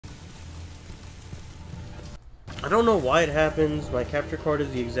I don't know why it happens. My capture card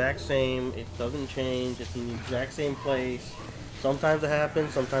is the exact same. It doesn't change. It's in the exact same place. Sometimes it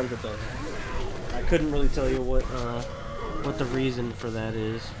happens, sometimes it doesn't. I couldn't really tell you what the reason for that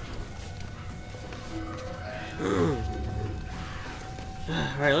is.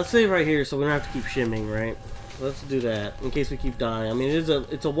 Alright, let's save right here so we don't have to keep shimming, right? Let's do that in case we keep dying. I mean,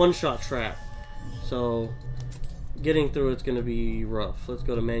 it's a one-shot trap. So getting through it's gonna be rough. Let's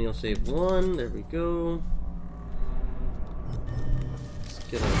go to manual save 1. There we go. Let's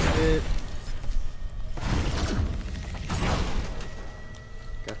get our hit.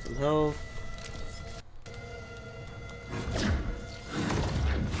 Got some health.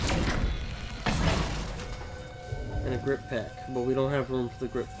 And a grip pack, but we don't have room for the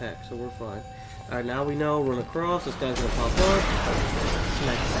grip pack, so we're fine. Alright, now we know, run across, this guy's gonna pop up.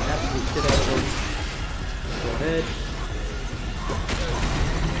 Smack the absolute shit out of him. Go ahead.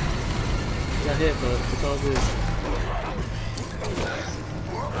 Got hit, but it's all good.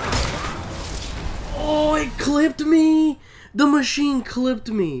 Oh, it clipped me! The machine clipped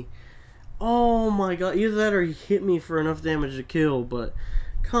me! Oh my god, either that or he hit me for enough damage to kill, but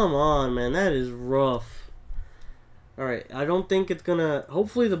come on, man, that is rough. Alright, I don't think it's gonna...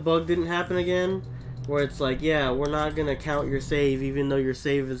 Hopefully the bug didn't happen again, where it's like, yeah, we're not gonna count your save even though your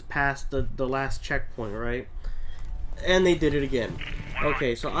save is past the last checkpoint, right? And they did it again.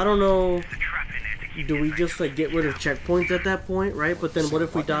 Okay, so I don't know... Do we just, like, get rid of checkpoints at that point, right? But then what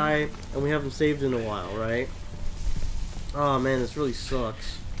if we die and we haven't saved in a while, right? Oh, man, this really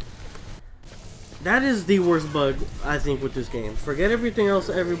sucks. That is the worst bug, I think, with this game. Forget everything else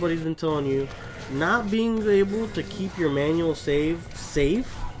that everybody's been telling you. Not being able to keep your manual save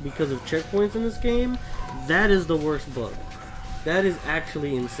safe because of checkpoints in this game, that is the worst bug. That is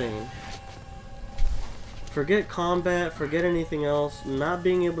actually insane. Forget combat, forget anything else. Not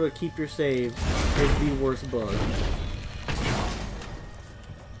being able to keep your saves is the worst bug.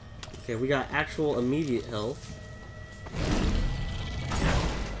 Okay, we got actual immediate health.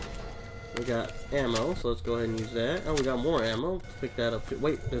 We got ammo, so let's go ahead and use that. Oh, we got more ammo. Let's pick that up too.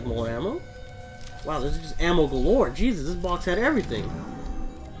 Wait, there's more ammo? Wow, this is just ammo galore. Jesus, this box had everything.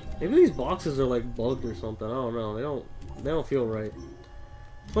 Maybe these boxes are like bugged or something. I don't know. They don't feel right.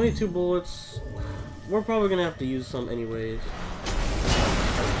 22 bullets. We're probably gonna have to use some anyways.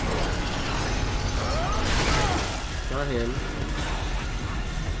 Got him.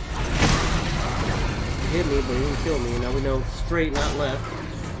 He hit me, but he didn't kill me. Now we know straight, not left.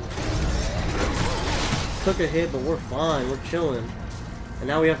 Took a hit, but we're fine. We're chilling. And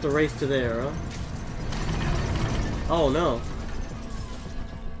now we have to race to there, huh? Oh no.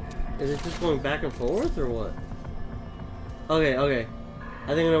 Is it just going back and forth or what? Okay, okay. I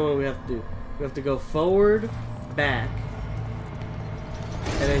think I know what we have to do. We have to go forward, back,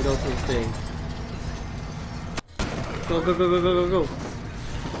 and then go through the thing. Go, go, go, go, go, go, go.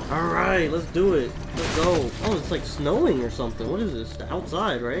 Alright, let's do it. Let's go. Oh, it's like snowing or something. What is this? The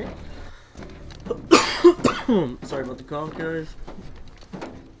outside, right? Sorry about the cough, guys.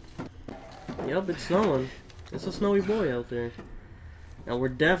 Yep, it's snowing. It's a snowy boy out there. And we're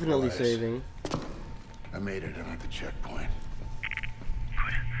definitely Elias, saving. I made it. I'm at the checkpoint.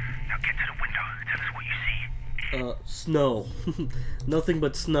 Good. Now get to the window. Tell us what you see. Snow. Nothing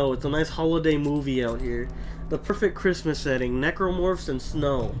but snow. It's a nice holiday movie out here. The perfect Christmas setting. Necromorphs and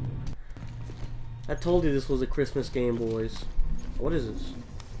snow. I told you this was a Christmas game, boys. What is this?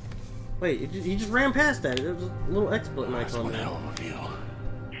 Wait, he just ran past that. There was a little X button That's icon one there. hell of a view.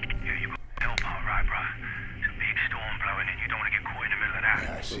 Yeah, you got the hell part right, bro. It's a big storm blowing and you don't want to get caught in the middle of that.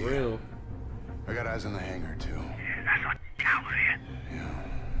 Yeah, I see. For real. I got eyes on the hangar too. Yeah, that's not out of here. Yeah,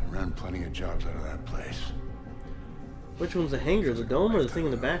 I ran plenty of jobs out of that place. Which one's the hangar? The dome or the thing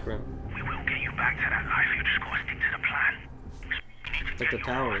in the background? We will get you back to that life. You just gotta stick to the plan. You need to Like get the your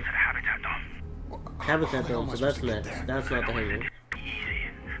tower. ass to the habitat dome. Habitat How the hell dome, am I so that's supposed to get next. there? That's not the hangar.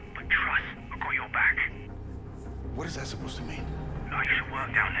 Easy, but trust, I've got your back. What is that supposed to mean? Oh, you should work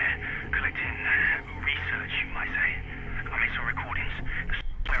down there, collecting research, you might say. I made some recordings. The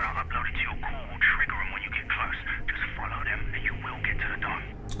software I uploaded to your call will trigger them when you get close. Just follow them, and you will get to the dome.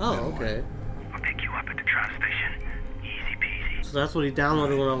 Oh, okay. I'll pick you up at the tram station. Easy peasy. So that's what he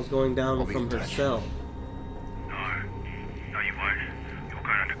downloaded when I was going down I'll be from in her touch. cell. No, you won't. You're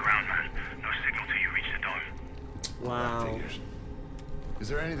going underground, man. No signal till you reach the dome. Wow. Figures. Is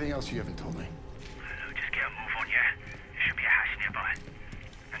there anything else you haven't told me? Just get a move on, yeah? There should be a hatch nearby.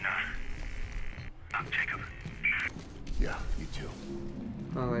 And, Jacob. Yeah, you too.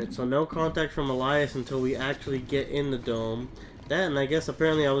 Alright, so no contact from Elias until we actually get in the dome. That, and I guess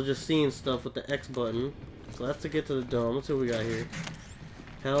apparently I was just seeing stuff with the X button. So that's to get to the dome. Let's see what we got here.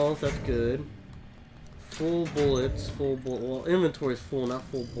 Health, that's good. full bullets. Well, inventory's full, not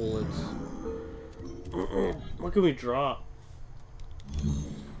full bullets. What can we drop?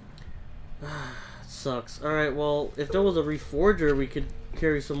 Sucks. Alright, well, if there was a reforger, we could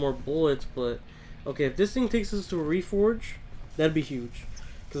carry some more bullets, but... Okay, if this thing takes us to a reforge, that'd be huge.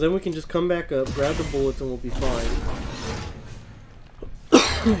 Because then we can just come back up, grab the bullets, and we'll be fine.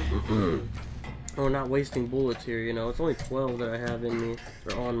 We're not wasting bullets here, you know. It's only 12 that I have in me,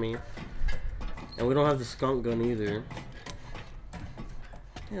 or on me. And we don't have the skunk gun either.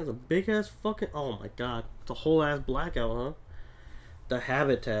 Yeah, it's a big ass fucking... Oh my god. It's a whole ass blackout, huh? The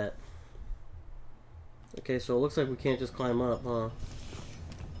habitat. Okay, so it looks like we can't just climb up, huh?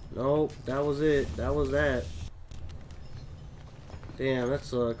 Nope, that was it. That was that. Damn, that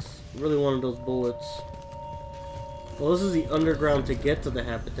sucks. Really wanted those bullets. Well, this is the underground to get to the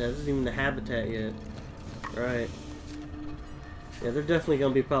habitat. This isn't even the habitat yet. Right. Yeah, they're definitely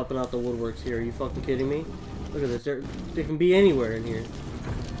gonna be popping out the woodworks here. Are you fucking kidding me? Look at this. They can be anywhere in here.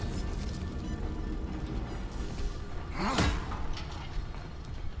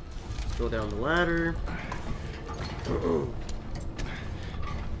 Let's go down the ladder.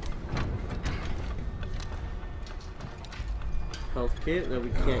 Health kit that we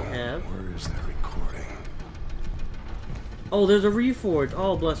can't have. Where is that recording? Oh, there's a reforge.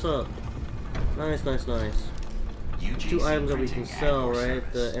 Oh, bless up. Nice, nice, nice. Two items that we can sell, right?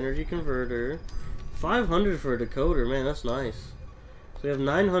 The energy converter. 500 for a decoder. Man, that's nice. So we have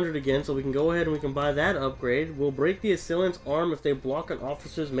 900 again, so we can go ahead and we can buy that upgrade. We'll break the assailant's arm if they block an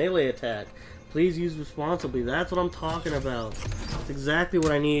officer's melee attack. Please use responsibly. That's what I'm talking about. That's exactly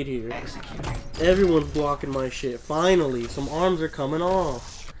what I need here. Everyone's blocking my shit. Finally, some arms are coming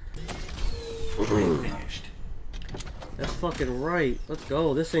off. That's fucking right. Let's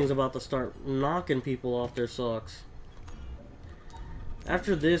go. This thing's about to start knocking people off their socks.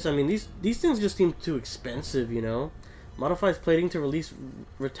 After this, I mean, these things just seem too expensive, you know? Modifies plating to release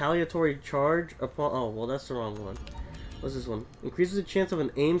retaliatory charge upon... Oh, well, that's the wrong one. What's this one? Increases the chance of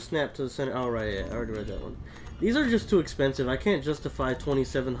an aim snap to the center. Oh, right, yeah, I already read that one. These are just too expensive. I can't justify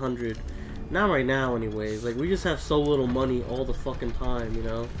 2,700. Not right now, anyways. Like, we just have so little money all the fucking time, you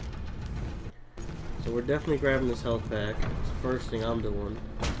know? So we're definitely grabbing this health pack. It's the first thing I'm doing.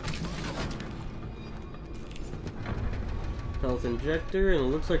 Health injector, and it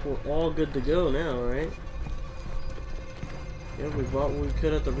looks like we're all good to go now, right? Yeah, we bought what we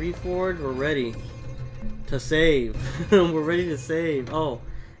could at the reforge. We're ready to save. We're ready to save. Oh,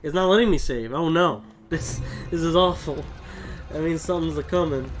 it's not letting me save. Oh no, this is awful. That means something's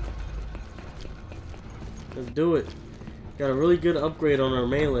a-coming. Let's do it. Got a really good upgrade on our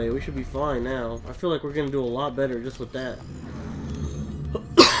melee. We should be fine now. I feel like we're gonna do a lot better just with that.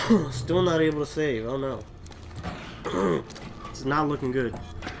 Still not able to save. Oh no. It's not looking good.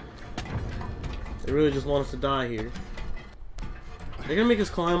 They really just want us to die here. They're gonna make us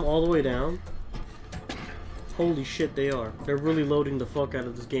climb all the way down. Holy shit, they are. They're really loading the fuck out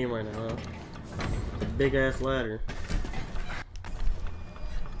of this game right now, huh? Big ass ladder.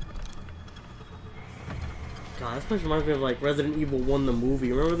 God, this place reminds me of like Resident Evil 1 the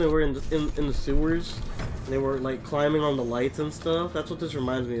movie. Remember they were in the sewers? And they were like climbing on the lights and stuff? That's what this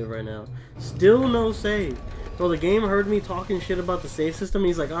reminds me of right now. Still no save. So the game heard me talking shit about the save system.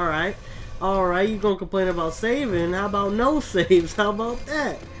 He's like, alright, you gonna complain about saving? How about no saves? How about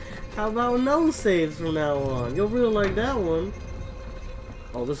that? How about no saves from now on? You'll really like that one.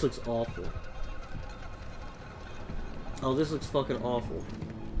 Oh, this looks awful. Oh, this looks fucking awful.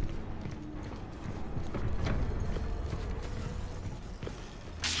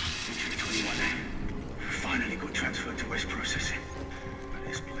 Finally got transferred to West Processing. But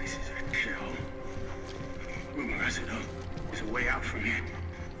this place is a shithole. Rumor has it though, there's a way out from here.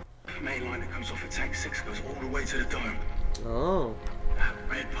 The main line that comes off of Tank 6 goes all the way to the dome. Oh. That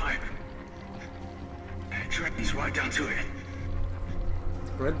red pipe. It drains right down to it.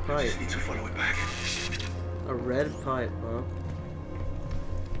 Red pipe. Just need to follow it back. A red pipe, huh?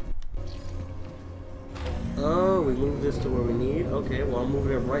 Oh, we moved this to where we need. Okay, well I'm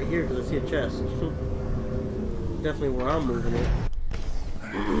moving it right here because I see a chest. Definitely where I'm moving it.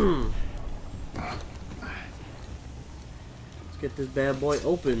 Let's get this bad boy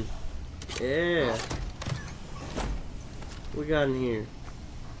open. Yeah. What we got in here?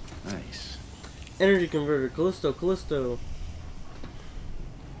 Nice. Energy converter. Callisto.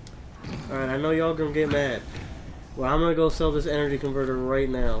 Alright, I know y'all gonna get mad. Well, I'm gonna go sell this energy converter right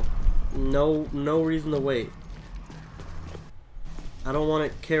now. No reason to wait. I don't want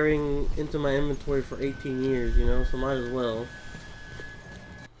it carrying into my inventory for 18 years, you know, so might as well.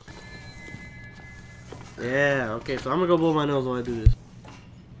 Yeah, okay, so I'm gonna go blow my nose while I do this.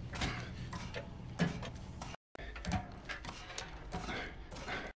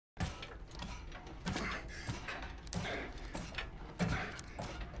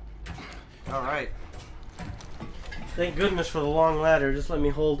 Alright. Thank goodness for the long ladder. Just let me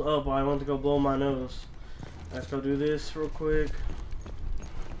hold up while I want to go blow my nose. Let's go do this real quick.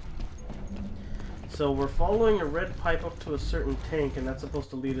 So we're following a red pipe up to a certain tank, and that's supposed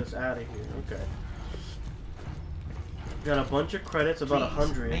to lead us out of here. Okay. Got a bunch of credits, about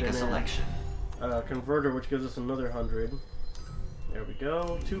 100, make a and selection. then a converter, which gives us another 100. There we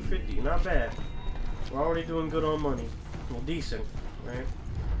go. 250. Not bad. We're already doing good on money. Well, decent, right?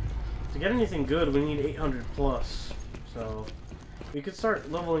 To get anything good, we need 800 plus. So we could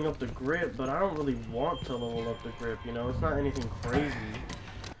start leveling up the grip, but I don't really want to level up the grip, you know? It's not anything crazy.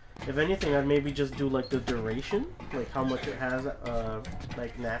 If anything, I'd maybe just do like the duration, like how much it has,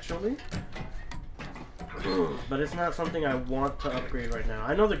 like naturally. But it's not something I want to upgrade right now.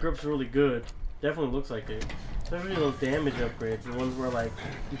 I know the grip's really good. Definitely looks like it. Especially those damage upgrades, the ones where like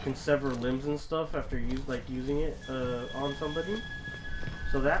you can sever limbs and stuff after using it on somebody.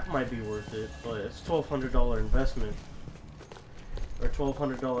 So that might be worth it, but it's $1,200 investment. Or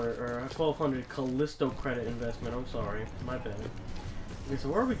 $1,200 or a 1,200 Callisto credit investment. I'm sorry, my bad. Okay, so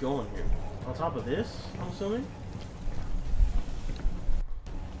where are we going here? On top of this, I'm assuming?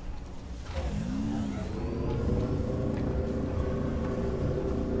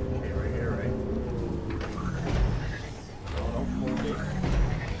 Okay, right here, right? Oh, don't pull me.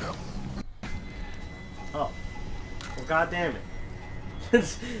 Oh. Well, god damn it.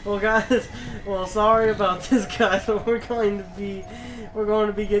 Well, guys, well, sorry about this, guys, but we're going to be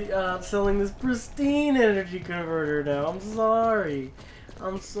selling this pristine energy converter now. I'm sorry.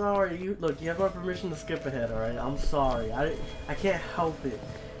 I'm sorry. You have my permission to skip ahead, all right? I'm sorry. I can't help it.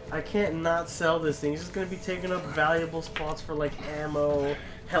 I can't not sell this thing. It's just gonna be taking up valuable spots for like ammo,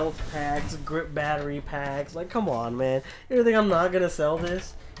 health packs, grip battery packs. Like, come on, man. You think I'm not gonna sell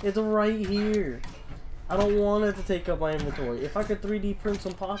this? It's right here. I don't want it to take up my inventory. If I could 3D print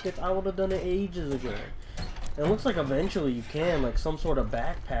some pockets, I would have done it ages ago. It looks like eventually you can, like some sort of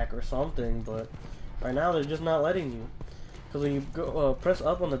backpack or something, but right now they're just not letting you. Because when you go press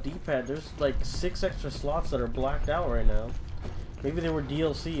up on the D-pad, there's like 6 extra slots that are blacked out right now. Maybe they were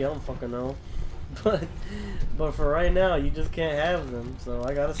DLC, I don't fucking know. But for right now, you just can't have them, so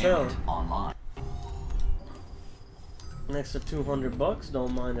I gotta sell them. Online. Next to 200 bucks,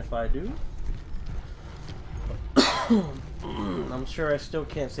 don't mind if I do. I'm sure I still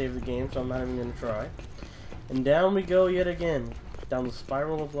can't save the game, so I'm not even gonna try. And down we go yet again, down the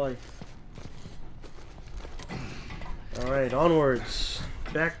spiral of life. Alright, onwards.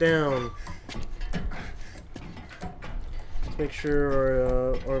 Back down. Let's make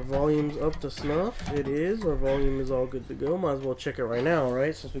sure our volume's up to snuff. It is. Our volume is all good to go. Might as well check it right now,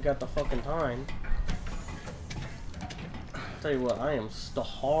 right? Since we got the fucking time. Tell you what, I am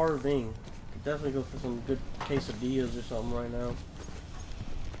starving. Could definitely go for some good quesadillas or something right now.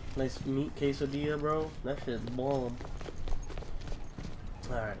 Nice meat quesadilla, bro. That shit's bomb.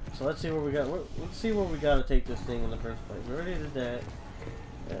 Alright, so let's see where we got. Let's see where we gotta take this thing in the first place. We already did that.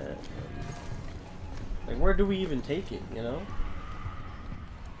 Like, where do we even take it, you know?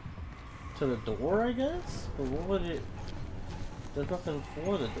 To the door, I guess? Or what would it... There's nothing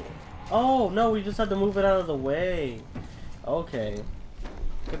for the door. Oh, no, we just had to move it out of the way. Okay.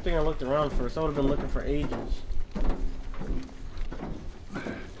 Good thing I looked around first. I would have been looking for ages.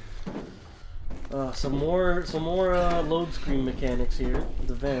 Some more load screen mechanics here.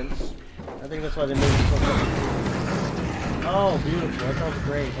 The vents. I think that's why they made it so much. Oh, beautiful. That sounds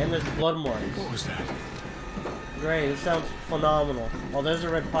great. And there's blood marks. What was that? Great. It sounds phenomenal. Oh, there's the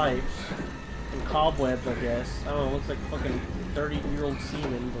red pipes. And cobwebs, I guess. I don't know. It looks like fucking 30-year-old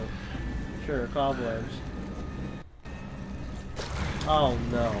semen, but sure, cobwebs. Oh,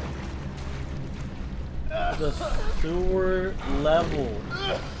 no. The sewer level.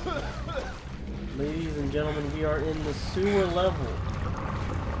 Ladies and gentlemen, we are in the sewer level.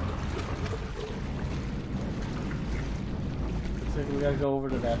 Looks like we gotta go over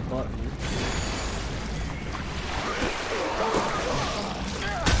to that button.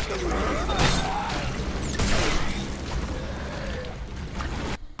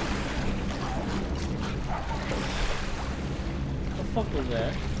 What the fuck was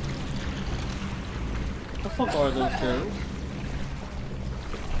that? What the fuck are those things?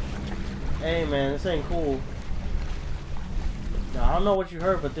 Hey man, this ain't cool. Now, I don't know what you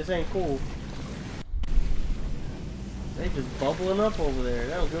heard, but this ain't cool. They just bubbling up over there.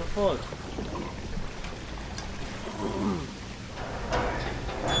 That was good fuck.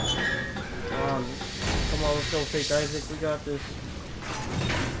 Come on, let's go, Fake Isaac. We got this.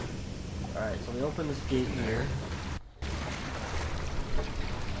 Alright, so we open this gate here.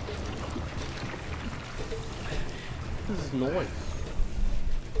 What is this noise?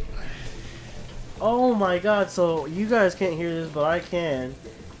 Oh my god, so you guys can't hear this, but I can.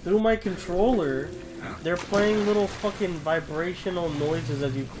 Through my controller, they're playing little fucking vibrational noises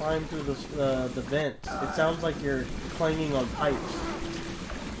as you climb through the vents. It sounds like you're clanging on pipes.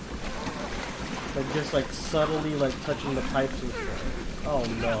 Like just like subtly like touching the pipes and stuff. Oh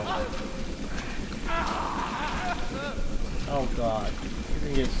no. Oh god. You're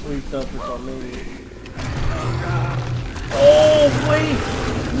gonna get swept up or something. Oh wait!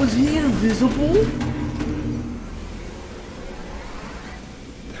 Was he invisible?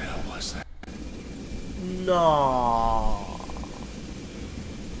 The hell was that? Nah.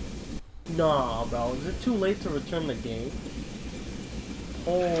 Nah, bro. Is it too late to return the game?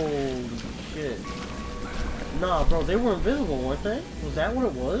 Holy shit. Nah, bro. They were invisible, weren't they? Was that what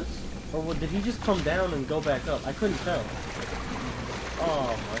it was? Or did he just come down and go back up? I couldn't tell.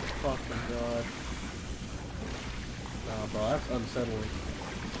 Oh my fucking god. Nah, bro. That's unsettling.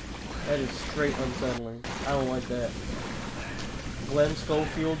 That is straight unsettling. I don't like that. Glenn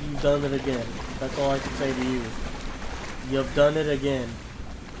Schofield, you've done it again. That's all I can say to you. You've done it again.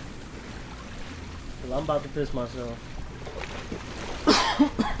 'Cause I'm about to piss myself.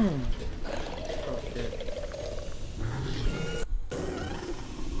 Oh shit.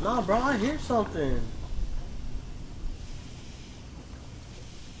 Nah, bro, I hear something.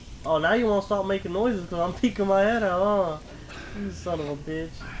 Oh, now you won't stop making noises because I'm peeking my head out, huh? You son of a bitch.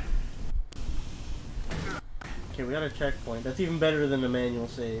 Okay, we got a checkpoint. That's even better than the manual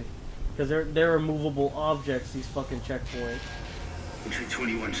save. Because they're removable objects, these fucking checkpoints. Entry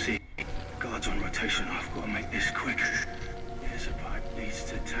 21C. Guards on rotation. I've got to make this quick. Here's a pipe. Leads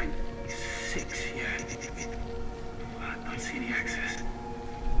to tank 6, yeah. I don't see any access.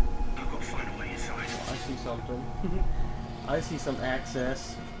 I've got to find a way inside. Oh, I see something. I see some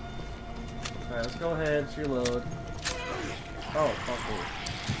access. Alright, let's go ahead, let's reload. Oh, fuck it.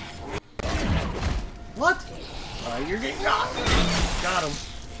 What? Alright, you're getting got. Got him.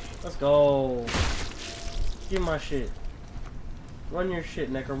 Let's go. Give me my shit. Run your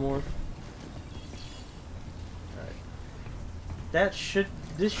shit, Necromorph. Alright.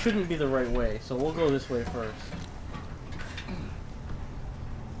 This shouldn't be the right way, so we'll go this way first.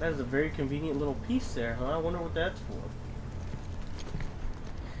 That is a very convenient little piece there, huh? I wonder what that's for.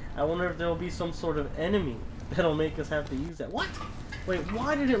 I wonder if there'll be some sort of enemy that'll make us have to use that. What? Wait,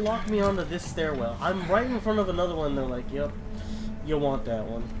 why did it lock me onto this stairwell? I'm right in front of another one. They're like, yep, you want that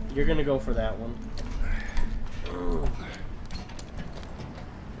one. You're gonna go for that one.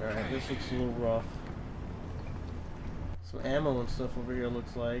 Alright, this looks a little rough. Some ammo and stuff over here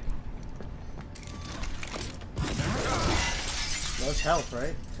looks like. That's health,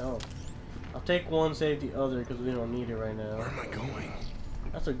 right? Health. I'll take one, save the other, because we don't need it right now. Where am I going?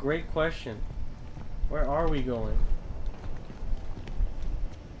 That's a great question. Where are we going?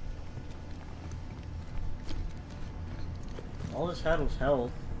 All this had was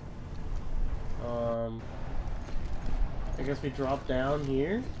health. I guess we drop down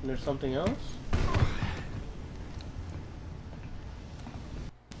here, and there's something else?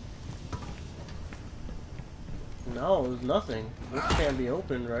 No, there's nothing. This can't be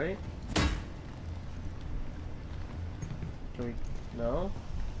opened, right? Can we... No?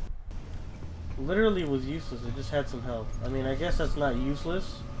 Literally was useless, it just had some health. I mean, I guess that's not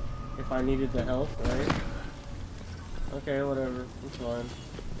useless if I needed the health, right? Okay, whatever. It's fine.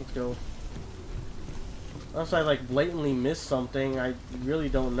 Let's go. Unless I, like, blatantly missed something, I really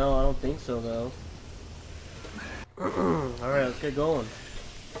don't know. I don't think so, though. Alright, let's get going.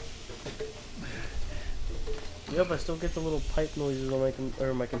 Yep, I still get the little pipe noises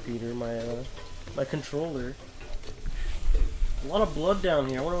on my computer, my controller. A lot of blood down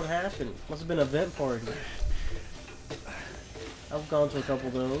here. I wonder what happened. Must have been a vent party. I've gone to a couple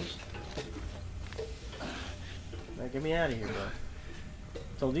of those. Now get me out of here, bro.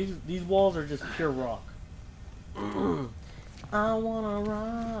 So these walls are just pure rock. I wanna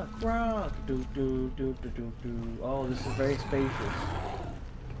rock. Do do do do do do. Oh, this is very spacious.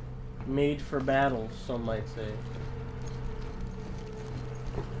 Made for battles, some might say.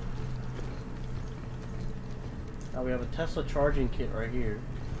 Now we have a Tesla charging kit right here.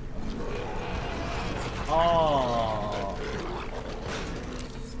 Oh.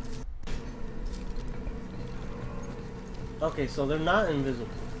 Okay, so they're not invisible.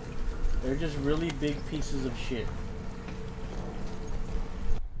 They're just really big pieces of shit.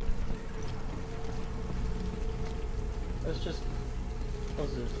 Let's just...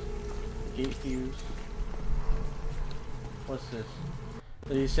 What's this? Gate fuse. What's this?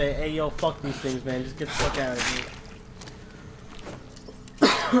 So you say, hey yo, fuck these things, man. Just get the fuck out of here.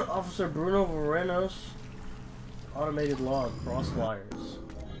 Officer Bruno Varenos. Automated log. Cross wires.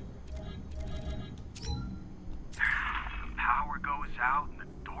 out and the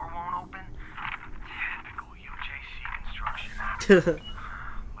door won't open? Typical UJC construction.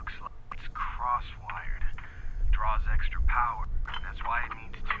 Looks like it's cross-wired. Draws extra power. That's why it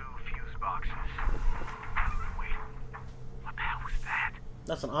needs 2 fuse boxes. Wait, what the hell was that?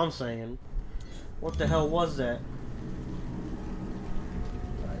 That's what I'm saying. What the hell was that?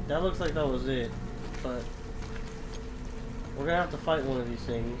 Alright, that looks like that was it. But we're gonna have to fight one of these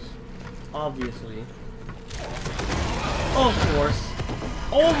things. Obviously. Of course.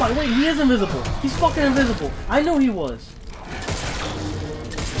 Oh my, wait, he is invisible. He's fucking invisible. I knew he was.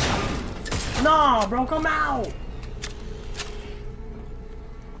 Nah, bro, come out.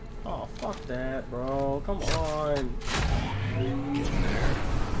 Oh, fuck that, bro. Come on. Get in there.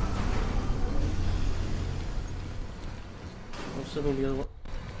 I'm assuming the other one.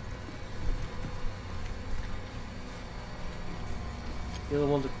 The other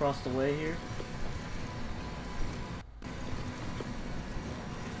one's across the way here.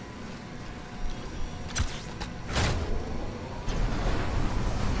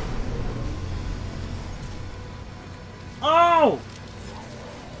 Oh!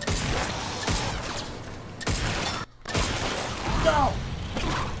 No!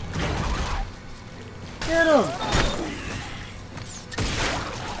 Get him!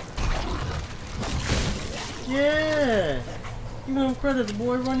 Yeah! Give him credit,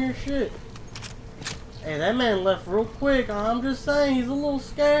 boy. Run your shit. Hey, that man left real quick. I'm just saying, he's a little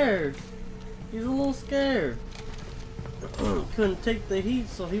scared. He's a little scared. Couldn't take the heat,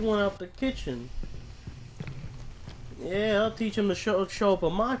 so he went out the kitchen. Yeah, I'll teach him to show up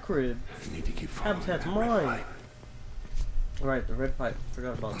at my crib. You need to keep following Habitat's that red mine. light. Right, the red pipe.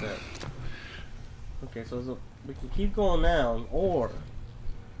 Forgot about that. Okay, so we can keep going down, or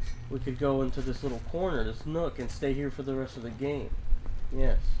we could go into this little corner, this nook, and stay here for the rest of the game.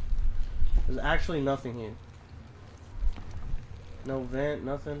 Yes. There's actually nothing here. No vent,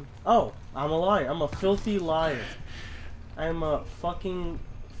 nothing. Oh, I'm a liar. I'm a filthy liar. I'm a fucking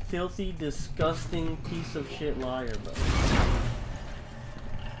filthy, disgusting piece of shit liar, bro.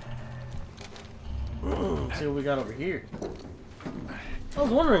 Let's see what we got over here. I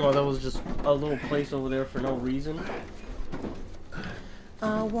was wondering why that was just a little place over there for no reason.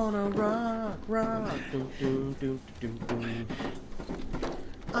 I wanna rock, rock, doom, doom, doom, doom, doom.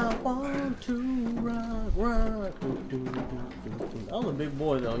 I want to rock, rock, doom, doom, doom, doom, doom. That was a big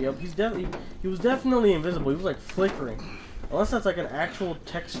boy though. Yep, he was definitely invisible. He was like flickering. Unless that's like an actual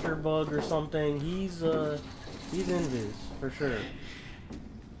texture bug or something. He's invis for sure.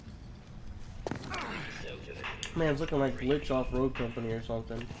 Man's looking like Glitch off Road Company or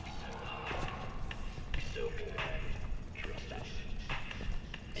something.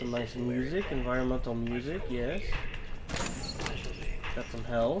 Some nice music, environmental music, yes. Got some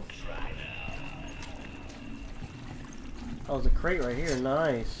health. Oh, there's a crate right here,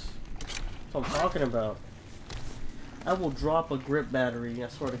 nice. That's what I'm talking about. I will drop a grip battery, I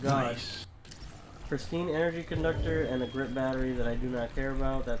swear to God. Nice. Pristine energy conductor and a grip battery that I do not care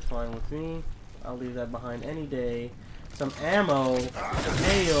about, that's fine with me. I'll leave that behind any day. Some ammo.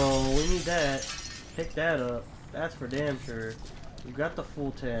 Heyo, we need that. Pick that up. That's for damn sure. We've got the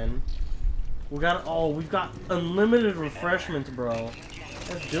full 10. We've got unlimited refreshments, bro.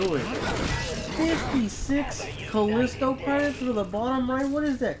 Let's do it. 56 Callisto credits to the bottom right. What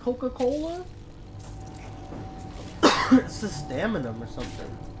is that? Coca-Cola? It's a stamina or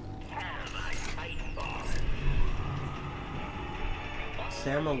something.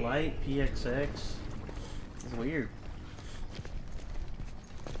 Samolite PXX. It's weird.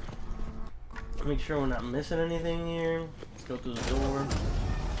 Make sure we're not missing anything here. Let's go through the door.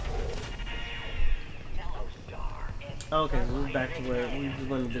 Okay, so we're back to where we just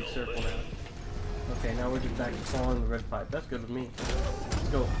went in a big circle now. Okay, now we're just back to following the red pipe. That's good with me. Let's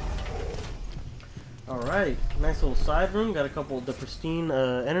go. Alright, nice little side room. Got a couple of the pristine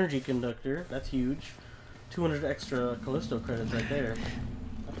energy conductor. That's huge. 200 extra Callisto credits right there.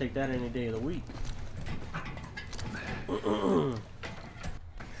 I'll take that any day of the week.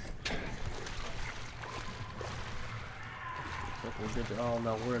 Oh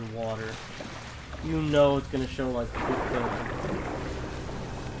no, we're in water. You know it's gonna show like 15.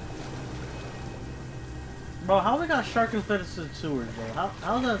 Bro, how we got shark infested sewers, bro?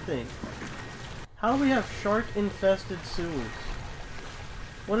 How's that a thing? How do we have shark infested sewers?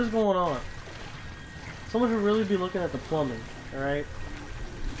 What is going on? Someone should really be looking at the plumbing, alright?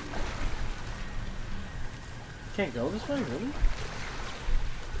 Can't go this way, really?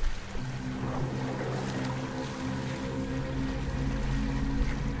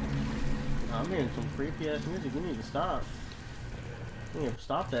 I'm hearing some creepy ass music. You need to stop. You need to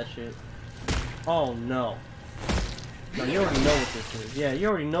stop that shit. Oh no. No, you already know what this is. Yeah, you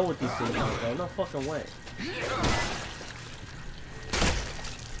already know what these things are, bro. No fucking way.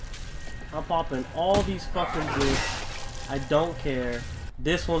 I'm popping all these fucking bricks. I don't care.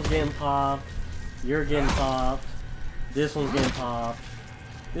 This one's getting popped. You're getting popped. This one's getting popped.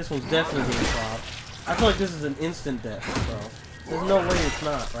 This one's definitely getting popped. I feel like this is an instant death, bro. There's no way it's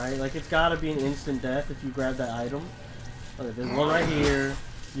not, right? Like, it's gotta be an instant death if you grab that item. Okay, there's one right here.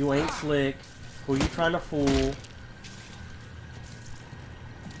 You ain't slick. Who you trying to fool?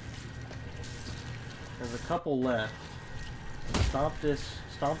 There's a couple left. Stomp this.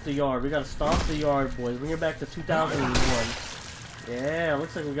 Stomp the yard. We gotta stomp the yard, boys. Bring it back to 2001. Yeah,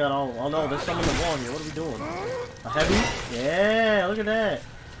 looks like we got all. Oh no, there's some on the wall here. What are we doing? A heavy? Yeah, look at that.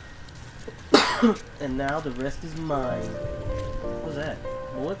 And now the rest is mine. What's that?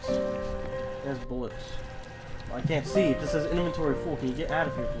 Bullets? There's bullets. I can't see. It just says inventory full. Can you get out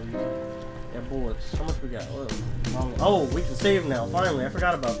of here, please? Yeah, bullets. How much we got? Oh, we can save now. Finally, I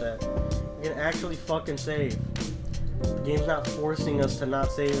forgot about that. We can actually fucking save. The game's not forcing us to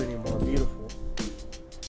not save anymore. Beautiful.